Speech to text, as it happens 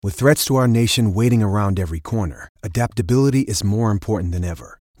With threats to our nation waiting around every corner, adaptability is more important than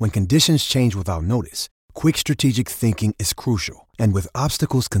ever. When conditions change without notice, quick strategic thinking is crucial. And with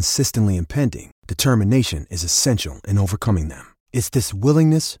obstacles consistently impending, determination is essential in overcoming them. It's this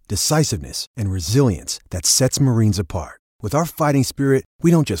willingness, decisiveness, and resilience that sets Marines apart. With our fighting spirit, we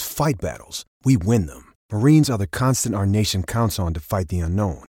don't just fight battles, we win them. Marines are the constant our nation counts on to fight the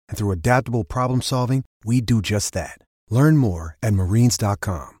unknown. And through adaptable problem solving, we do just that. Learn more at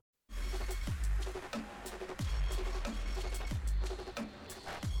marines.com.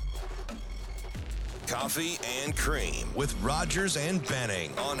 Coffee and Cream with Rogers and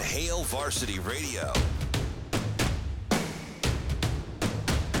Benning on Hail Varsity Radio.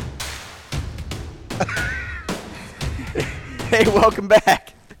 Hey, welcome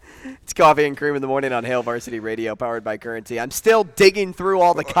back. It's Coffee and Cream in the morning on Hail Varsity Radio, powered by Currency. I'm still digging through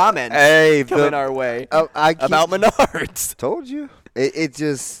all the comments coming our way about Menards. Told you. It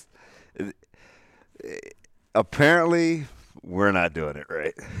just apparently we're not doing it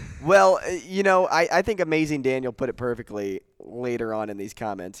right. Well, I think Amazing Daniel put it perfectly later on in these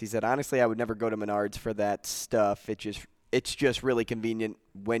comments. He said, honestly, I would never go to Menards for that stuff. It's just really convenient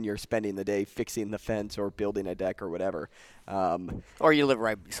when you're spending the day fixing the fence or building a deck or whatever. Or you live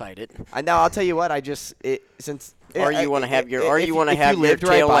right beside it. I'll tell you what. Or you want to have your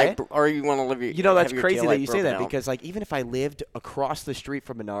tail light, or you want to live your. That's crazy that you say that because, even if I lived across the street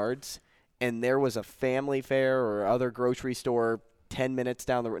from Menards, and there was a family fair or other grocery store 10 minutes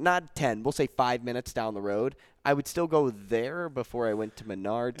down the road, not 10, we'll say 5 minutes down the road, I would still go there before I went to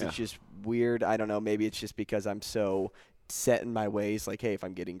Menards. Yeah. It's just weird. I don't know. Maybe it's just because I'm so set in my ways. Like, hey, if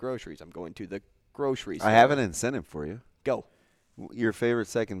I'm getting groceries, I'm going to the grocery store. I have an incentive for you. Go. Your favorite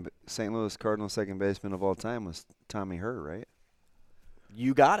St. Louis Cardinals second baseman of all time was Tommy Herr, right?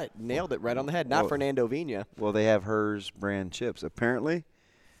 You got it. Nailed it right on the head. Not Fernando Vina. Well, they have Herr's brand chips. Apparently,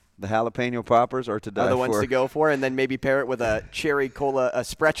 the jalapeno poppers are to die for. Are the ones to go for, and then maybe pair it with a cherry cola, a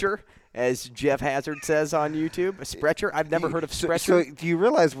Sprecher, as Jeff Hazard says on YouTube. A Sprecher? I've never heard of Sprecher. So do you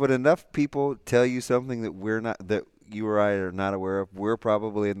realize when enough people tell you something that you or I are not aware of, we're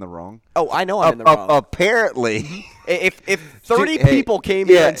probably in the wrong? Oh, I know I'm in the wrong. Apparently. If 30 people came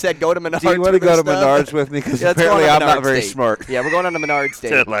here and said, go to Menards. Do you want to go to Menards with me? Because apparently I'm not very smart. Yeah, we're going on the Menards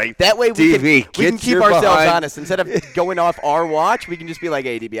date. Like that way we can keep ourselves honest. Instead of going off our watch, we can just be like,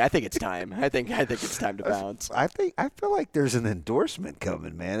 hey, DB, I think it's time. I think it's time to bounce. I feel like there's an endorsement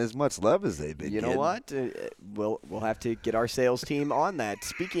coming, man, as much love as they've been getting. You know what? We'll have to get our sales team on that.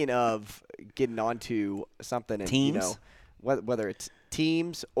 Speaking of getting onto something. And, teams? Whether it's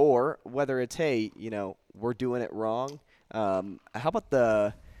teams or whether it's, hey, we're doing it wrong. How about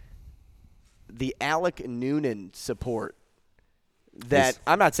the Alec Noonan support? That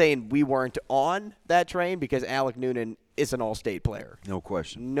I'm not saying we weren't on that train because Alec Noonan is an all-state player. No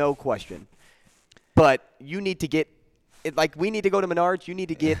question. No question. But you need to get – like we need to go to Menards. You need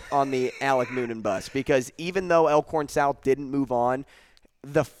to get on the Alec Noonan bus because even though Elkhorn South didn't move on,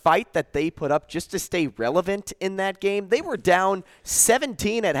 the fight that they put up just to stay relevant in that game, they were down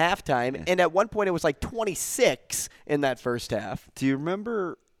 17 at halftime, and at one point it was like 26 in that first half. Do you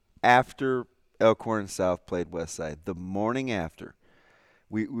remember after Elkhorn South played Westside, the morning after,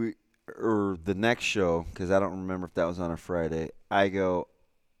 or the next show, because I don't remember if that was on a Friday, I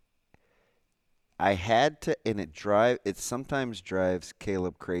had to, and it sometimes drives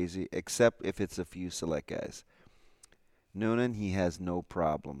Caleb crazy, except if it's a few select guys. Noonan, he has no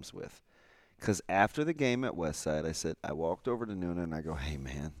problems with. Because after the game at Westside, I walked over to Noonan and I go, hey,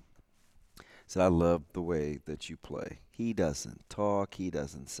 man. I said, I love the way that you play. He doesn't talk. He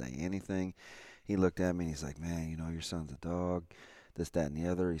doesn't say anything. He looked at me and he's like, man, your son's a dog, this, that, and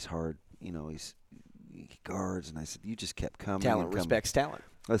the other. He's hard. He guards. And I said, you just kept coming. Talent respects talent.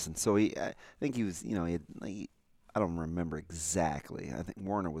 Listen, so I think he was, I don't remember exactly. I think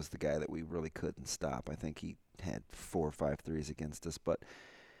Warner was the guy that we really couldn't stop. I think he had 4 or 5 threes against us, but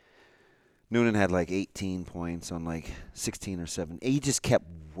Noonan had like 18 points on like 16 or 7. He just kept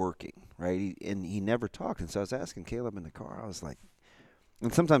working, right? He never talked. And so I was asking Caleb in the car. I was like,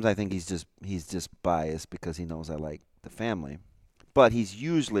 and sometimes I think he's just biased because he knows I like the family, but he's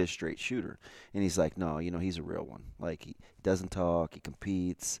usually a straight shooter. And he's like, no, he's a real one. Like he doesn't talk, he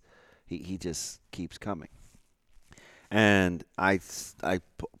competes, he just keeps coming. And I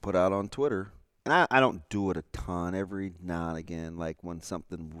put out on Twitter. And I don't do it a ton, every now and again, like when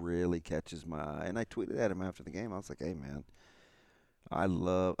something really catches my eye. And I tweeted at him after the game. I was like, hey, man, a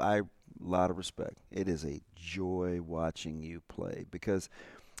lot of respect. It is a joy watching you play because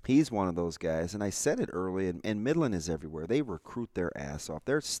he's one of those guys. And I said it early, and Midland is everywhere. They recruit their ass off.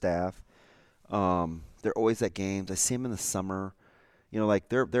 Their staff, they're always at games. I see them in the summer. like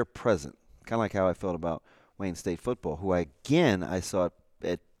they're present. Kind of like how I felt about Wayne State football, who I saw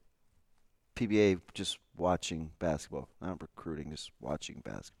at PBA just watching basketball, not recruiting, just watching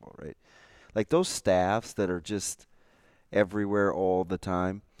basketball, right? Like those staffs that are just everywhere all the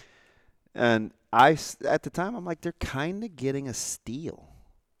time. And at the time, I'm like, they're kind of getting a steal.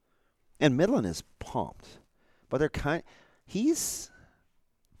 And Midland is pumped. But I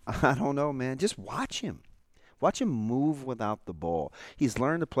don't know, man. Just watch him. Watch him move without the ball. He's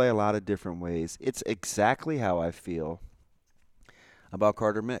learned to play a lot of different ways. It's exactly how I feel about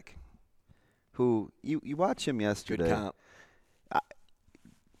Carter Mick, who you watch him yesterday. Good comp.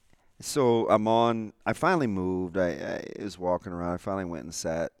 So I finally moved. I was walking around. I finally went and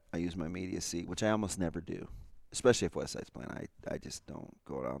sat. I used my media seat, which I almost never do, especially if Westside's playing. I just don't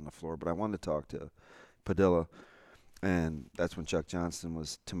go out on the floor. But I wanted to talk to Padilla, and that's when Chuck Johnston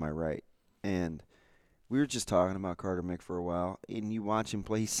was to my right. And we were just talking about Carter Mick for a while, and you watch him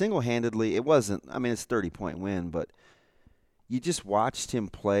play. He single-handedly, it's a 30-point win, but you just watched him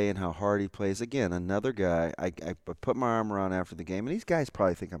play and how hard he plays. Again, another guy, I put my arm around after the game, and these guys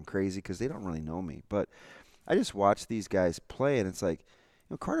probably think I'm crazy because they don't really know me. But I just watch these guys play, and it's like,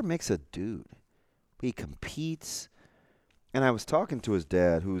 Carter Mick's a dude. He competes. And I was talking to his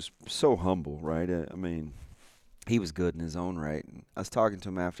dad, who's so humble, right? He was good in his own right. And I was talking to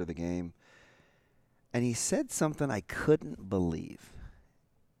him after the game, and he said something I couldn't believe.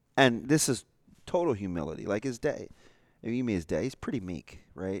 And this is total humility. Like his dad, you mean his dad, he's pretty meek,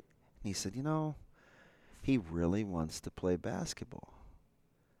 right? And he said, he really wants to play basketball.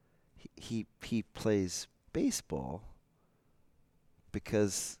 He plays baseball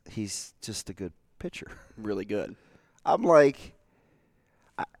because he's just a good pitcher. Really good. I'm like,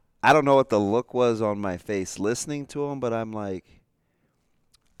 I don't know what the look was on my face listening to him, but I'm like,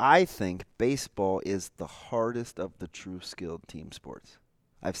 I think baseball is the hardest of the true skilled team sports.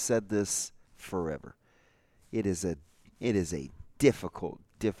 I've said this forever. It is a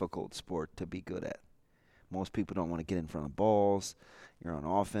difficult sport to be good at. Most people don't want to get in front of balls. You're on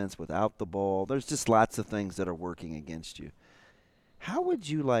offense without the ball. There's just lots of things that are working against you. How would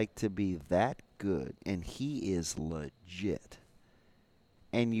you like to be that good, and he is legit,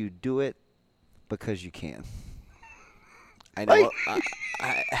 and you do it because you can? I know.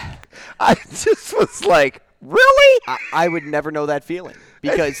 I just was like, really? I would never know that feeling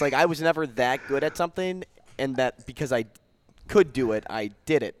because, I was never that good at something, and that because I could do it, I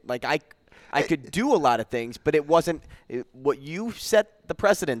did it. I could do a lot of things, but it wasn't what you set the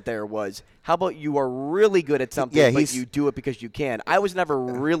precedent there was, how about you are really good at something, but you do it because you can. I was never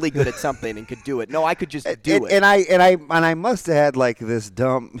really good at something and could do it. No, I could just do it. And I must have had like this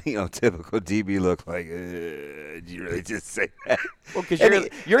dumb, typical DB look like, did you really just say that? Well, because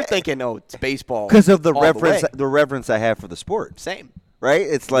you're thinking, it's baseball. Because of the reverence I have for the sport. Same. Right?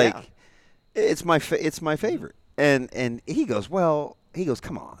 It's like, it's my favorite. And he goes,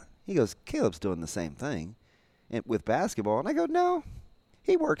 come on. He goes, Caleb's doing the same thing with basketball. And I go, no,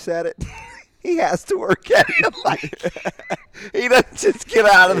 he works at it. He has to work at it. He doesn't just get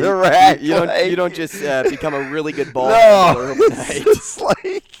out of the rack. You don't just become a really good ball player overnight. It's just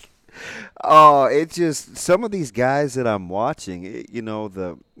it's just some of these guys that I'm watching,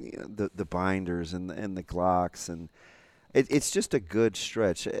 the Binders and the Glocks, and it's just a good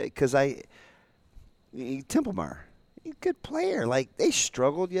stretch. Because Templemeyer, good player. Like, they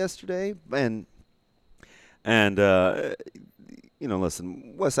struggled yesterday, and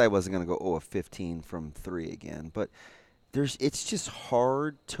listen, Westside wasn't going to go 0 of 15 from 3 again, but it's just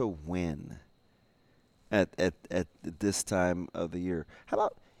hard to win at this time of the year. How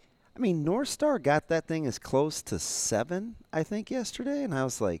about, North Star got that thing as close to 7, I think, yesterday, and I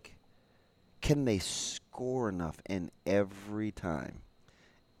was like, can they score enough? And every time,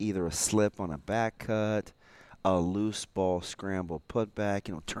 either a slip on a back cut, a loose ball scramble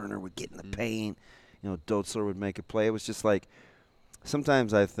putback, Turner would get in the paint, Dotzler would make a play. It was just like,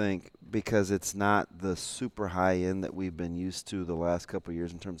 sometimes I think because it's not the super high end that we've been used to the last couple of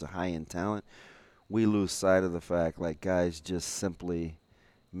years in terms of high end talent, we lose sight of the fact like guys just simply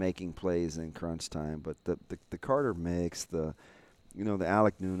making plays in crunch time. But the Carter Micks, the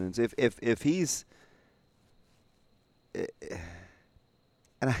Alec Noonans, if he's and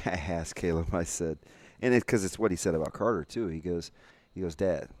I asked Caleb, I said, and because it's what he said about Carter too. He goes,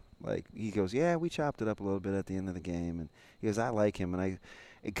 Dad, yeah, we chopped it up a little bit at the end of the game, and he goes, I like him, and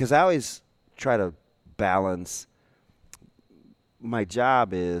because I always try to balance. My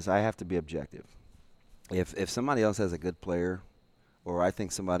job is I have to be objective. If somebody else has a good player, or I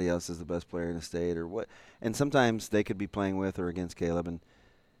think somebody else is the best player in the state, or what, and sometimes they could be playing with or against Caleb, and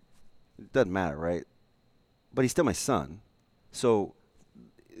it doesn't matter, right? But he's still my son, so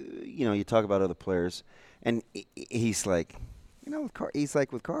you talk about other players, and he's like, he's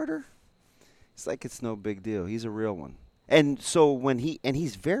like with Carter, it's like it's no big deal. He's a real one. And so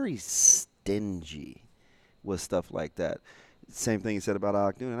he's very stingy with stuff like that. Same thing he said about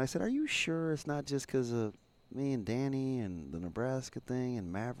Alec Noonan. And I said, are you sure it's not just because of me and Danny and the Nebraska thing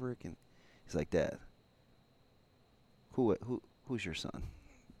and Maverick? And he's like, Dad, who's your son?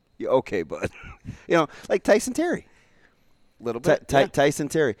 Yeah, okay, bud. Like Tyson Terry. Little bit. Tyson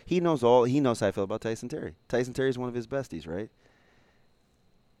Terry. He knows how I feel about Tyson Terry. Tyson Terry is one of his besties, right?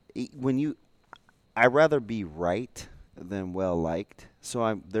 I'd rather be right than well liked.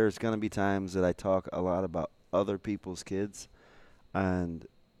 So there's going to be times that I talk a lot about other people's kids, and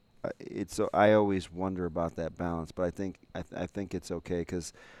I always wonder about that balance. But I think it's okay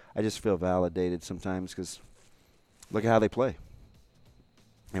because I just feel validated sometimes because look at how they play,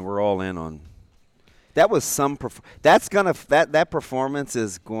 and we're all in on. That was that performance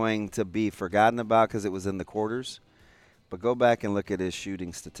is going to be forgotten about because it was in the quarters. But go back and look at his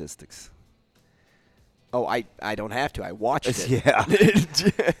shooting statistics. Oh, I don't have to. I watched it. Yeah.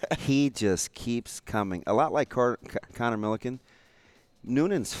 He just keeps coming. A lot like Connor Milliken.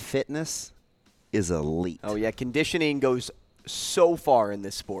 Noonan's fitness is elite. Oh, yeah. Conditioning goes so far in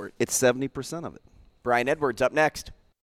this sport. It's 70% of it. Brian Edwards up next.